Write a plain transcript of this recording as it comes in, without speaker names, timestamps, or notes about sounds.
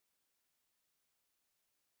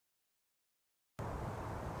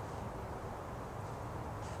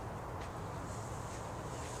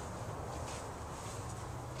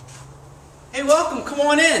Hey, welcome. Come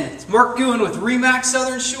on in. It's Mark Gouhin with RE/MAX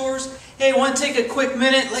Southern Shores. Hey, I want to take a quick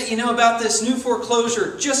minute and let you know about this new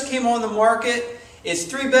foreclosure. Just came on the market. It's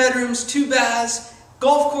 3 bedrooms, 2 baths,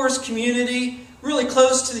 golf course community, really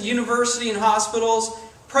close to the university and hospitals,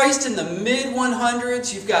 priced in the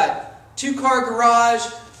mid-100s. You've got 2-car garage,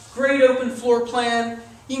 great open floor plan.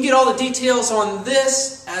 You can get all the details on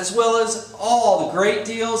this as well as all the great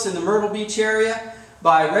deals in the Myrtle Beach area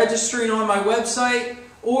by registering on my website.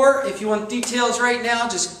 Or if you want details right now,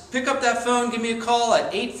 just pick up that phone, give me a call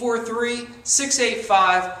at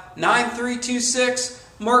 843-685-9326.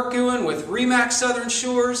 Mark Gouhin with RE/MAX Southern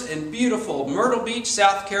Shores in beautiful Myrtle Beach,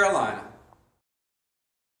 South Carolina.